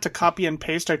tried not to copy and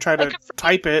paste. I try to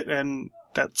type it, and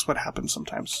that's what happens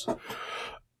sometimes.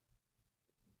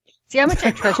 See how much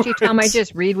I trust you, Tom? I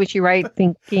just read what you write,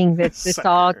 thinking that it's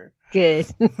all good.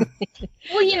 Well,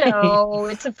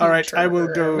 it's a future. All right, I will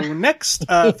go next.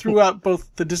 Throughout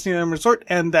both the Disneyland Resort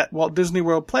and that Walt Disney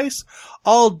World Place,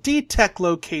 all D-Tech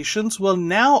locations will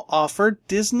now offer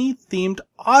Disney-themed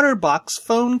Otterbox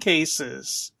phone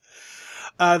cases.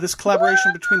 This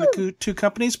collaboration between the two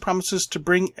companies promises to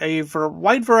bring a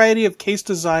wide variety of case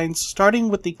designs, starting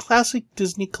with the classic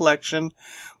Disney collection.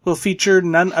 Will feature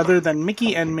none other than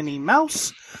Mickey and Minnie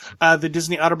Mouse. The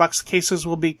Disney Otterbox cases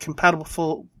will be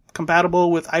compatible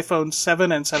with iPhone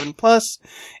 7 and 7 Plus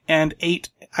and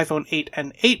iPhone 8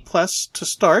 and 8 Plus to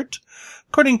start.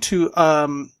 According to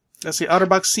Otterbox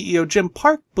CEO Jim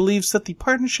Park believes that the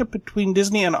partnership between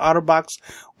Disney and Otterbox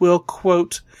will,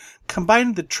 quote,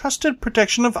 combine the trusted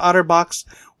protection of Otterbox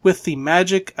with the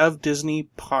magic of Disney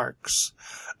parks.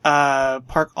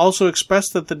 Park also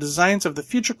expressed that the designs of the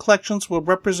future collections will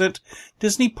represent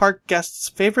Disney park guests'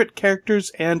 favorite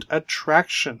characters and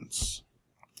attractions.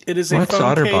 It is a phone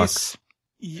Otterbox?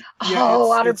 Case.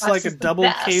 Otterbox it's like a double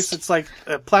case. It's like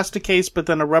a plastic case, but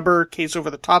then a rubber case over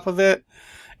the top of it,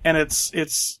 and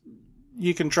it's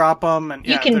you can drop them, and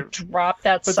you can drop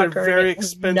that but sucker. But they're very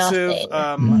expensive.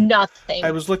 Nothing. I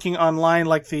was looking online,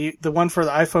 like the one for the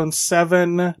iPhone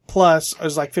 7 Plus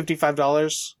is like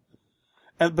 $55.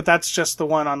 But that's just the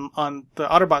one on the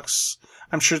Otterbox.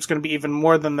 I'm sure it's going to be even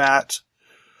more than that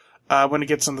when it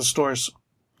gets in the stores.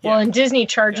 Well, and Disney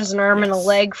charges an arm and a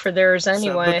leg for theirs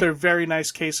anyway. But they're very nice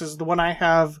cases. The one I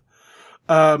have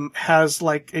has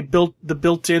like the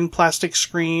built-in plastic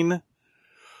screen,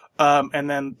 and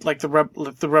then like the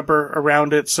rubber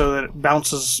around it so that it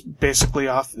bounces basically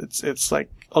off. It's like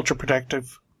ultra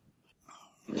protective,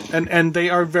 and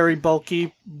they are very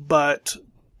bulky, but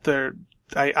they're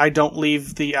I don't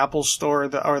leave the Apple store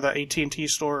or the AT&T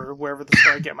store or wherever the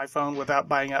store I get my phone without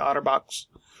buying an Otterbox.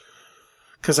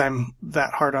 Because I'm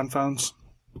that hard on phones.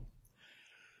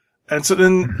 And so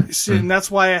then, and that's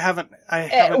why I haven't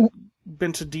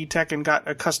been to D-Tech and got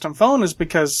a custom phone, is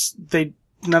because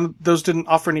none of those didn't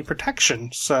offer any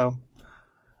protection. So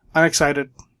I'm excited.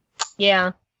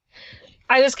 Yeah.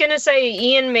 I was gonna say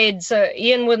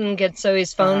Ian wouldn't get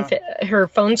Zoe's phone her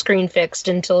phone screen fixed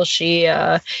until she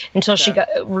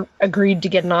agreed to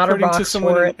get an Otterbox. According to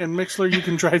someone in Mixler, you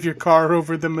can drive your car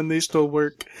over them and they still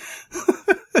work.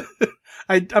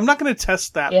 I'm not gonna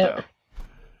test that though.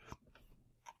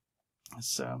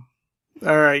 So,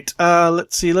 all right.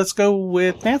 Let's see. Let's go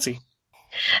with Nancy.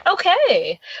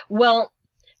 Okay. Well,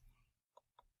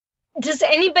 does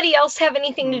anybody else have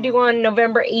anything to do on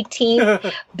November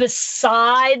 18th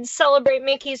besides celebrate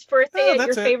Mickey's birthday at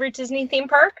your favorite Disney theme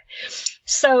park?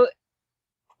 So,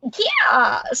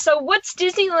 yeah. So what's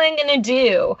Disneyland going to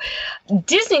do?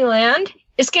 Disneyland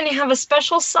is going to have a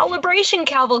special celebration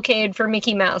cavalcade for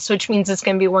Mickey Mouse, which means it's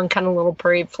going to be one kind of little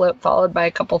parade float followed by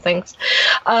a couple things,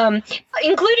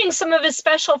 including some of his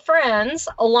special friends,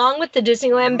 along with the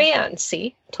Disneyland band.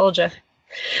 See? Told you.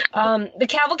 The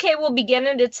cavalcade will begin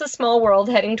at It's a Small World,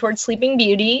 heading towards Sleeping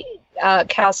Beauty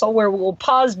Castle, where we'll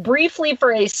pause briefly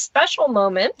for a special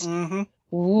moment.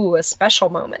 Mm-hmm. Ooh, a special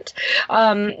moment.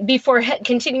 Before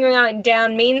continuing on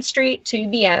down Main Street to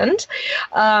the end.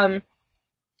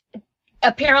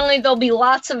 Apparently, there'll be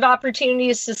lots of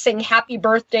opportunities to sing Happy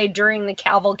Birthday during the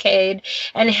cavalcade,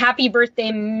 and Happy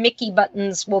Birthday Mickey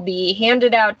buttons will be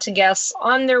handed out to guests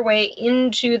on their way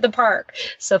into the park.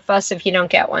 So fuss if you don't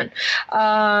get one.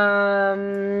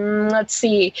 Let's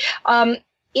see.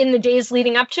 In the days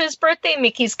leading up to his birthday,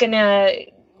 Mickey's going to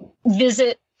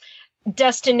visit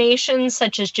destinations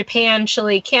such as Japan,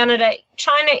 Chile, Canada,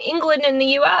 China, England, and the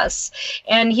U.S.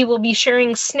 And he will be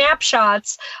sharing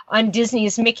snapshots on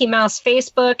Disney's Mickey Mouse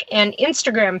Facebook and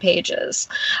Instagram pages.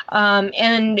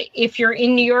 And if you're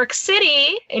in New York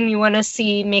City and you want to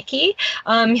see Mickey,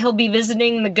 he'll be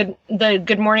visiting the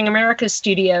Good Morning America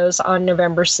studios on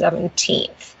November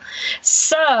 17th.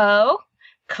 So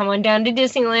come on down to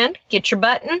Disneyland, get your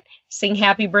button, sing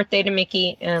Happy Birthday to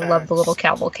Mickey, and love the little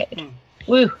cavalcade.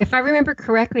 Woo. If I remember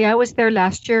correctly, I was there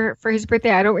last year for his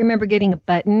birthday. I don't remember getting a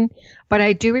button, but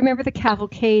I do remember the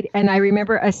cavalcade, and I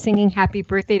remember us singing Happy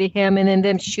Birthday to him, and then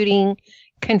them shooting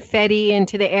confetti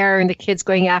into the air and the kids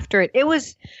going after it. It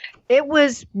was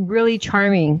really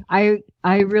charming. I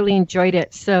really enjoyed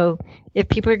it. So if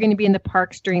people are going to be in the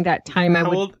parks during that time, I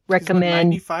would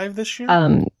recommend. 95 this year?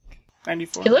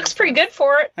 94. He looks pretty good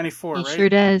for it. 94, right? He sure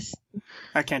does.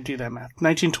 I can't do that math.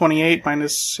 1928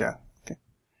 minus, yeah.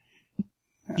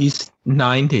 He's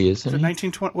 90, isn't he?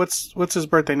 1920. What's his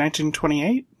birthday?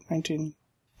 1928? 19.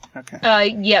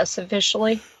 Okay. Yes,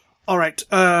 officially. All right.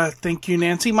 Thank you,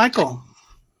 Nancy. Michael.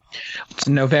 It's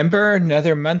November,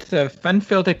 another month of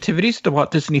fun-filled activities at the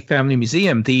Walt Disney Family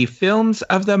Museum. The films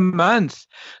of the month: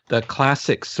 the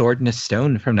classic Sword in a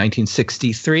Stone from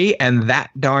 1963 and That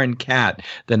Darn Cat,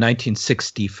 the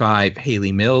 1965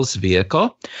 Haley Mills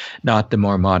vehicle, not the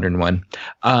more modern one.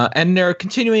 And they're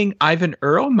continuing Ivan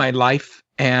Earl, My Life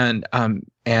and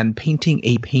Painting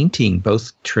a Painting,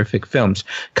 both terrific films.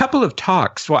 Couple of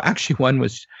talks. Well, actually, one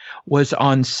was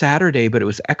on Saturday, but it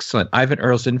was excellent. Ivan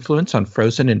Earl's influence on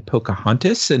Frozen and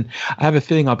Pocahontas. And I have a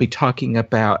feeling I'll be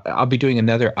doing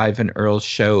another Ivan Earl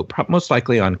show, most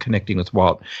likely on Connecting with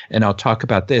Walt, and I'll talk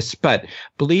about this. But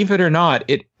believe it or not,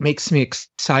 it makes me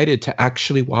excited to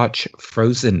actually watch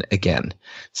Frozen again.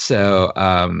 So,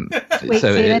 wait,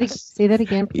 say that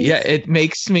again, please. Yeah, it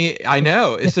makes me, I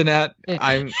know, isn't that,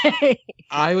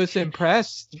 I was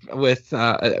impressed with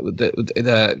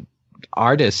the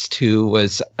artist who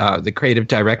was the creative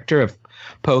director of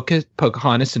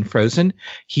Pocahontas and Frozen.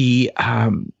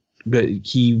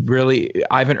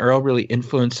 Ivan Earl really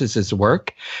influences his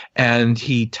work, and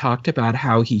he talked about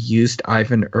how he used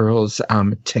Ivan Earl's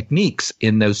techniques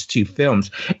in those two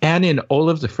films and in all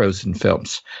of the Frozen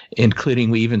films, including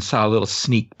we even saw a little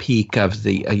sneak peek of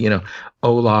the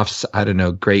Olaf's,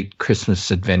 Great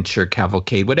Christmas Adventure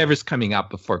Cavalcade, whatever's coming out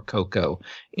before Coco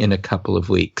in a couple of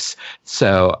weeks.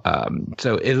 So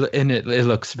it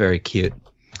looks very cute.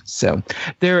 So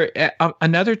there,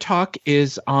 another talk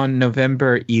is on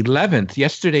November 11th.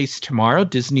 Yesterday's Tomorrow,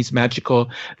 Disney's Magical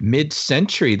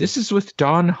Mid-Century. This is with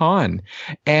Don Hahn,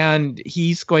 and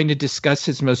he's going to discuss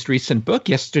his most recent book,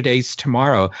 Yesterday's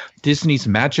Tomorrow, Disney's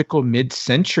Magical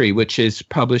Mid-Century, which is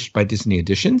published by Disney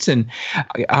Editions. And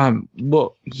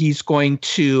he's going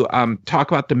to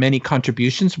talk about the many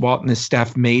contributions Walt and his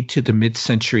staff made to the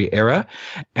mid-century era,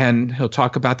 and he'll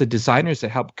talk about the designers that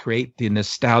helped create the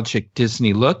nostalgic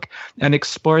Disney look and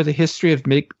explore the history of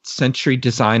mid-century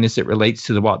design as it relates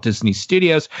to the Walt Disney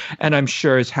Studios, and I'm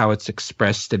sure is how it's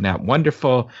expressed in that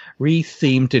wonderful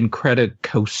re-themed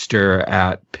Incredicoaster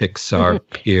at Pixar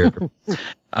Pier.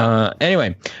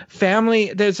 Anyway,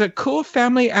 there's a cool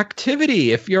family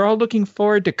activity. If you're all looking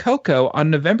forward to Coco on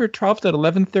November 12th at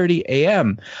 11:30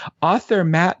 a.m., author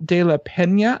Matt de la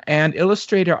Pena and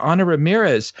illustrator Ana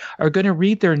Ramirez are going to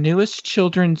read their newest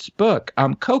children's book,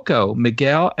 Coco,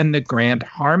 Miguel and the Grand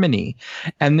Harmony.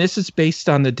 And this is based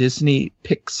on the Disney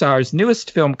Pixar's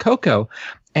newest film, Coco.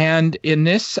 And in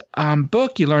this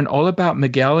book, you learn all about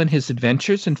Miguel and his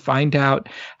adventures and find out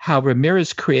how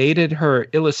Ramirez created her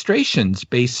illustrations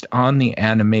based on the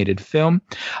animated film.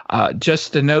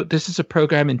 Just a note, this is a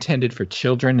program intended for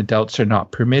children. Adults are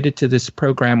not permitted to this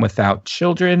program without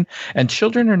children, and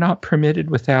children are not permitted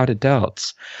without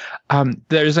adults.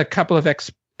 There's a couple of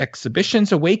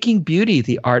exhibitions. Awaking Beauty,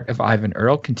 The Art of Ivan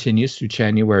Earl continues through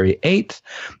January 8th.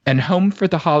 And Home for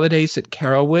the Holidays at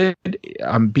Carolwood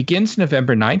begins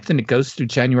November 9th and it goes through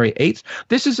January 8th.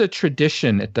 This is a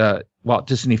tradition at the Walt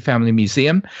Disney Family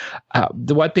Museum.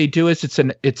 What they do is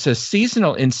it's a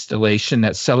seasonal installation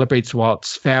that celebrates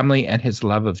Walt's family and his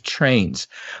love of trains.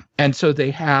 And so they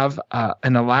have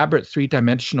an elaborate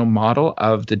three-dimensional model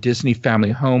of the Disney family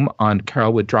home on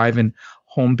Carolwood Drive in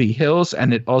Holmby Hills,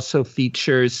 and it also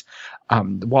features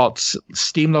Walt's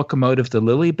steam locomotive, the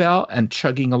Lily Bell, and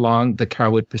chugging along the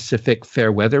Carolwood Pacific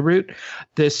fair weather route.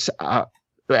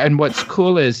 And what's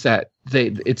cool is that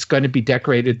it's going to be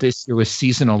decorated this year with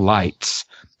seasonal lights,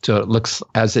 so it looks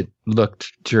as it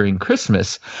looked during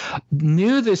Christmas.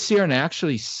 New this year, and I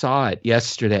actually saw it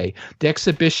yesterday, the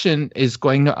exhibition is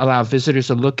going to allow visitors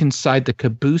a look inside the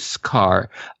caboose car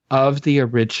of the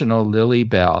original Lily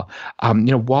Bell.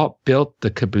 Walt built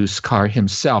the caboose car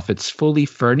himself. It's fully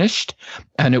furnished,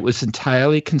 and it was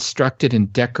entirely constructed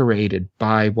and decorated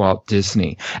by Walt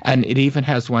Disney. And it even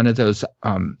has one of those,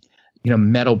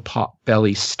 metal pot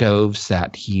belly stoves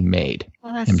that he made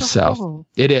himself. So cool.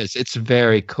 It is. It's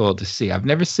very cool to see. I've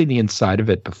never seen the inside of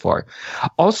it before.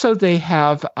 Also, they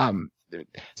have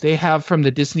from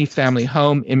the Disney family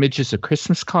home images of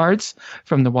Christmas cards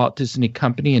from the Walt Disney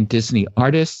Company and Disney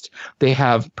artists. They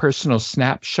have personal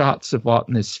snapshots of Walt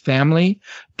and his family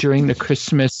during the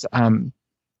Christmas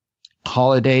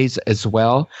holidays as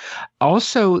well.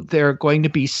 Also, they're going to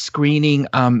be screening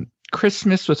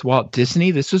Christmas with Walt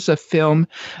Disney. This was a film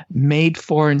made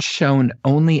for and shown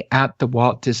only at the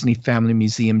Walt Disney Family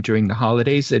Museum during the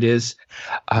holidays. It is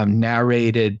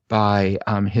narrated by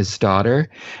his daughter,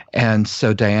 and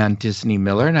so Diane Disney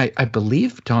Miller, and I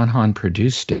believe Don Hahn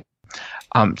produced it.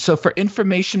 So for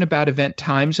information about event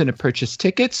times and to purchase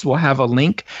tickets, we'll have a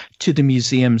link to the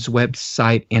museum's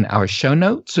website in our show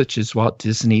notes, which is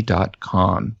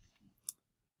waltdisney.com.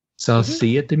 So I'll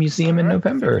see you at the museum in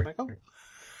November.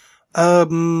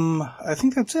 I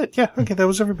think that's it. Yeah, okay, that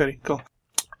was everybody. Cool.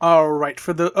 All right,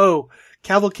 for the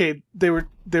cavalcade, they were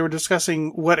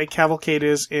discussing what a cavalcade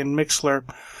is in Mixlr.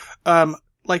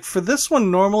 Like for this one,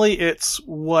 normally it's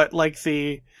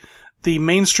the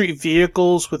Main Street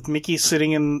vehicles with Mickey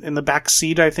sitting in the back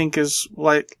seat, I think is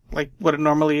like what it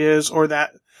normally is, or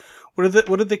that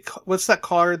what's that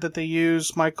car that they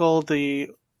use, Michael? The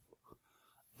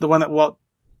one that Walt,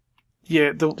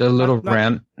 yeah, the little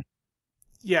Ram.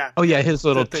 Yeah. Oh yeah, his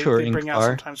little touring they bring car. out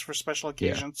sometimes for special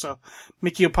occasions. Yeah. So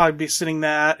Mickey will probably be sitting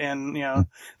that, and the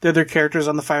other characters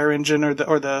on the fire engine, or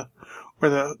the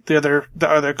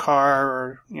other car,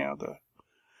 or the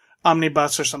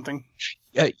omnibus or something.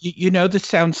 The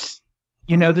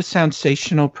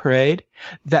sensational parade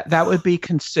that would be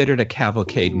considered a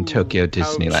cavalcade in Tokyo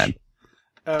Disneyland.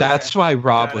 Okay. That's why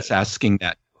Rob was asking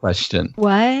that question.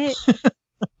 What?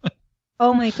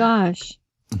 Oh my gosh.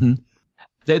 Mm-hmm.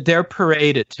 Their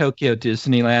parade at Tokyo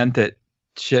Disneyland that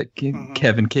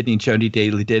Kevin Kidney and Jody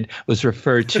Daly did was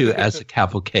referred to as a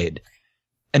cavalcade,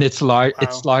 and it's large. Wow.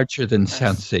 It's larger than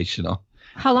sensational.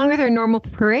 How long are their normal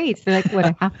parades? They're like, what,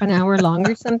 a half an hour long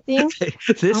or something?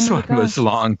 This one was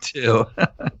long too.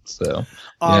 So,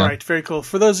 all right, very cool.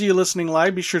 For those of you listening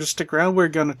live, be sure to stick around. We're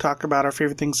going to talk about our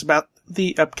favorite things about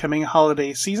the upcoming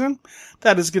holiday season.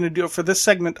 That is going to do it for this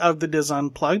segment of the Diz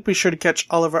Unplugged. Be sure to catch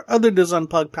all of our other Diz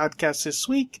Unplugged podcasts this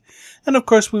week. And of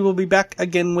course, we will be back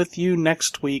again with you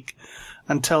next week.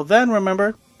 Until then,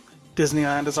 remember,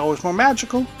 Disneyland is always more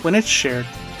magical when it's shared.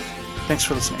 Thanks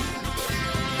for listening.